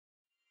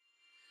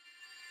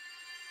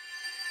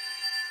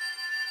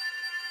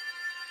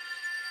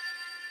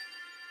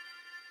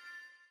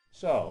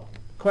So,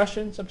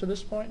 questions up to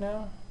this point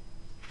now?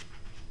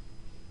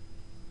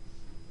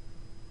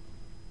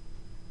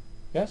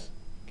 Yes?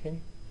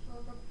 Katie?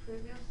 So the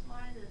previous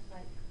slide is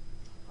like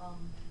the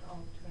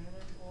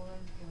alternative order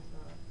for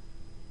the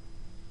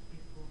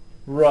before.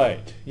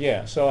 Right,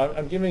 yeah. So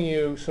I'm giving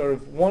you sort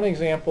of one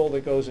example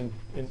that goes in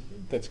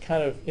that's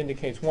kind of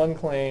indicates one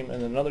claim,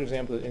 and another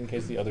example that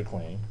indicates the other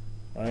claim,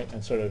 right?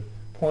 And sort of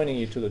pointing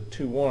you to the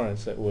two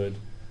warrants that would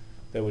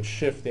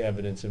shift the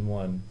evidence in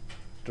one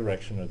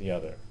direction or the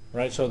other,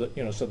 right? So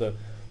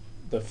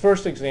the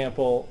first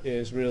example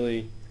is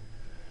really,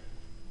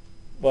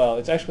 well,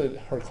 it's actually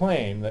her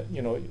claim that,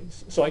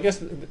 so I guess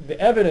the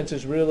evidence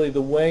is really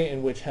the way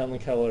in which Helen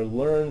Keller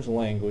learns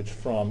language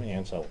from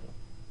Anne Sullivan,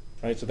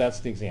 right? So that's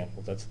the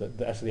example. That's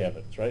the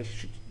evidence, right?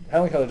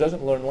 Helen Keller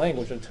doesn't learn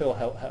language until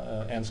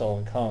Anne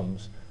Sullivan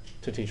comes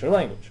to teach her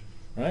language,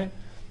 right?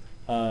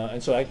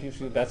 And so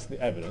that's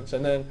the evidence.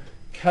 And then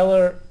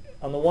Keller,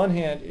 on the one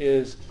hand,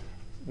 is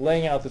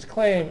laying out this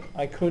claim: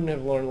 I couldn't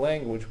have learned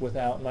language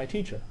without my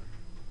teacher,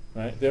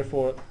 right?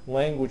 Therefore,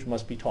 language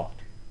must be taught.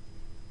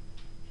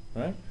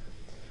 Right?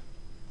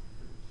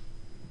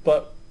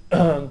 But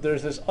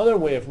there's this other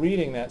way of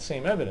reading that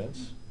same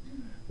evidence,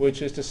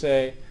 which is to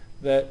say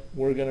that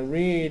we're going to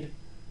read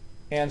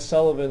Anne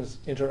Sullivan's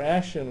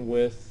interaction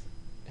with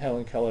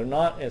Helen Keller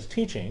not as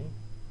teaching.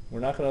 We're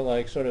not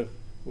going to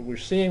we're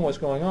seeing what's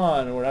going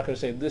on, and we're not going to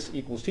say this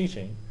equals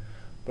teaching,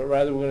 but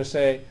rather we're going to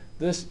say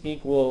this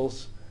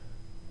equals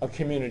a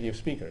community of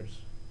speakers.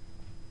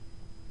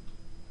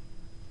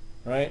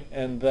 Right?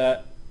 And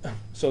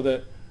so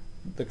that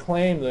the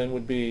claim then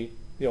would be,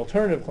 the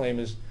alternative claim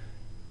is,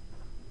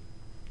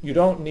 you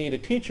don't need a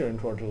teacher in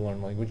order to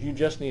learn language, you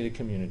just need a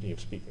community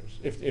of speakers,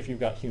 if you've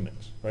got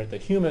humans, right?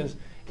 That humans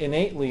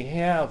innately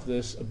have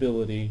this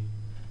ability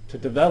to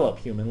develop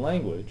human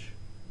language.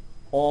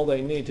 All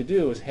they need to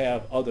do is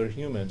have other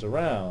humans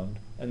around,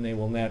 and they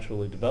will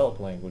naturally develop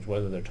language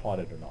whether they're taught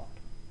it or not.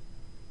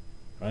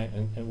 Right?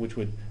 And which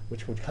would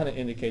kind of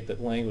indicate that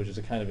language is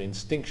a kind of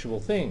instinctual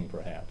thing,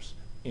 perhaps,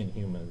 in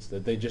humans,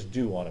 that they just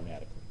do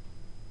automatically.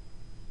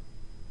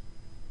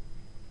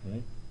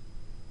 Right?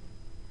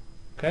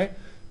 Okay,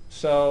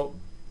 so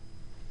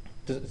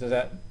does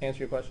that answer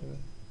your question?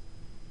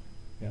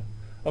 Yeah.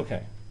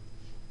 Okay.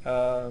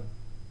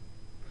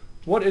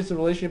 What is the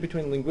relationship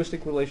between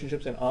linguistic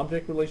relationships and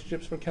object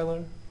relationships for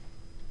Keller?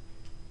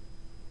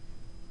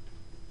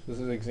 So this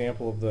is an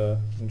example of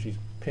when she's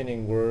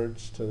pinning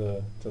words to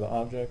the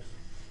objects.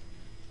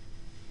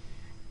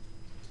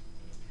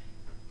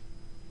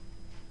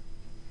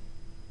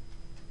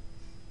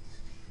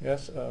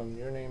 Yes.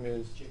 Your name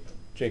is Jacob.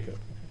 Jacob.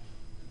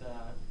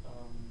 That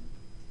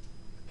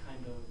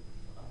kind of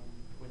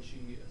when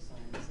she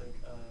assigns like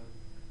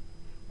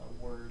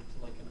a word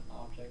to like an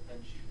object, then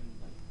she can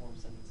like form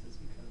sentences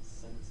because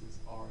sentences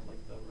are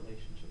like the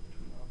relationship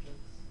between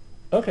objects.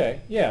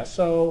 Okay. Yeah.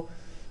 So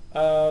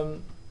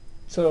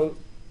so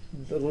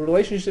the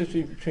relationships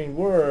between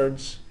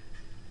words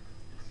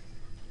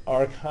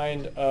are a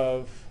kind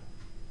of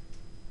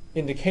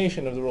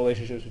indication of the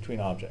relationships between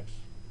objects.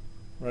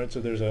 Right,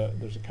 so there's a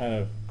kind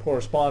of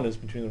correspondence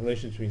between the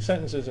relationship between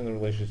sentences and the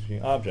relationship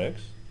between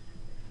objects.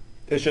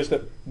 It's just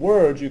that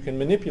words you can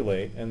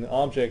manipulate, and the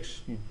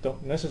objects you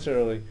don't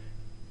necessarily.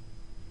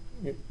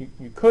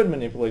 You could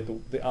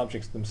manipulate the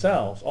objects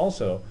themselves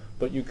also,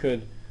 but you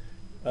could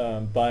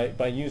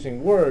by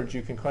using words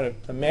you can kind of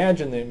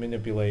imagine the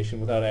manipulation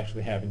without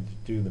actually having to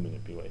do the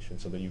manipulation,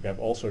 so that you have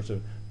all sorts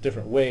of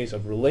different ways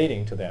of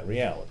relating to that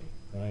reality.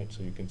 Right,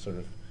 so you can sort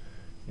of,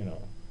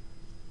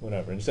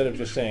 whatever. Instead of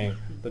just saying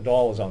the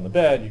doll is on the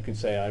bed, you can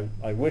say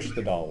I wish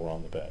the doll were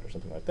on the bed, or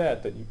something like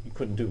that you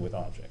couldn't do with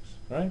objects,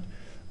 right?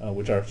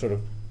 Which are sort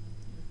of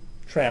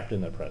trapped in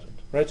the present,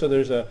 right? So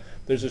there's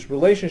this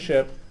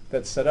relationship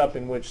that's set up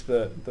in which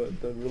the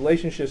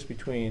relationships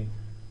between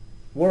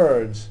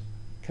words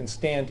can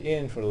stand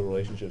in for the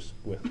relationships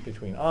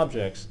between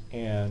objects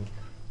and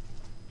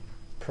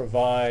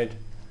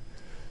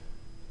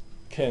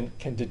can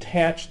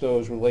detach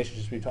those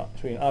relationships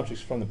between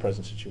objects from the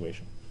present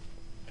situation.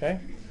 Okay?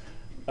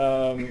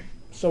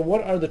 So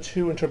what are the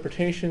two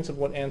interpretations of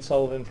what Anne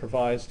Sullivan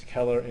provides to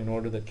Keller in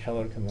order that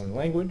Keller can learn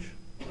language?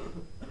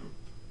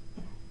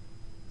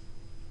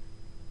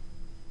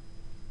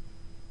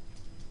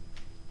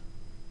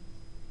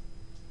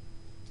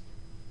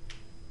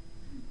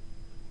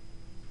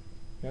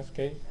 Yes,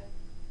 Kate?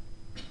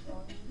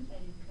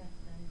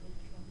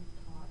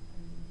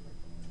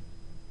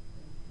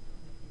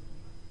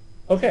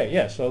 Okay,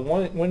 yeah, so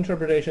one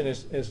interpretation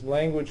is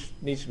language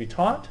needs to be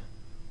taught,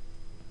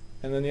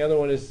 and then the other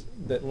one is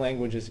that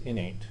language is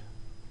innate.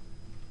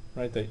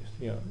 Right? That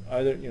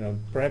either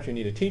perhaps you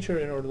need a teacher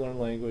in order to learn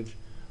language,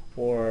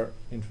 or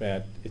in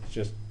fact it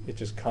just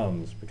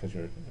comes because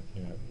you're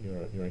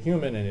a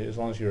human, and as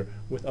long as you're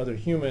with other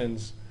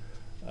humans,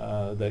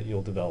 that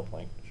you'll develop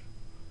language.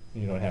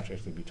 You don't have to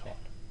actually be taught.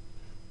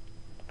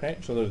 Okay,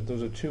 so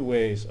those are two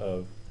ways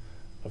of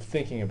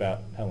thinking about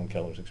Helen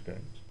Keller's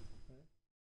experience.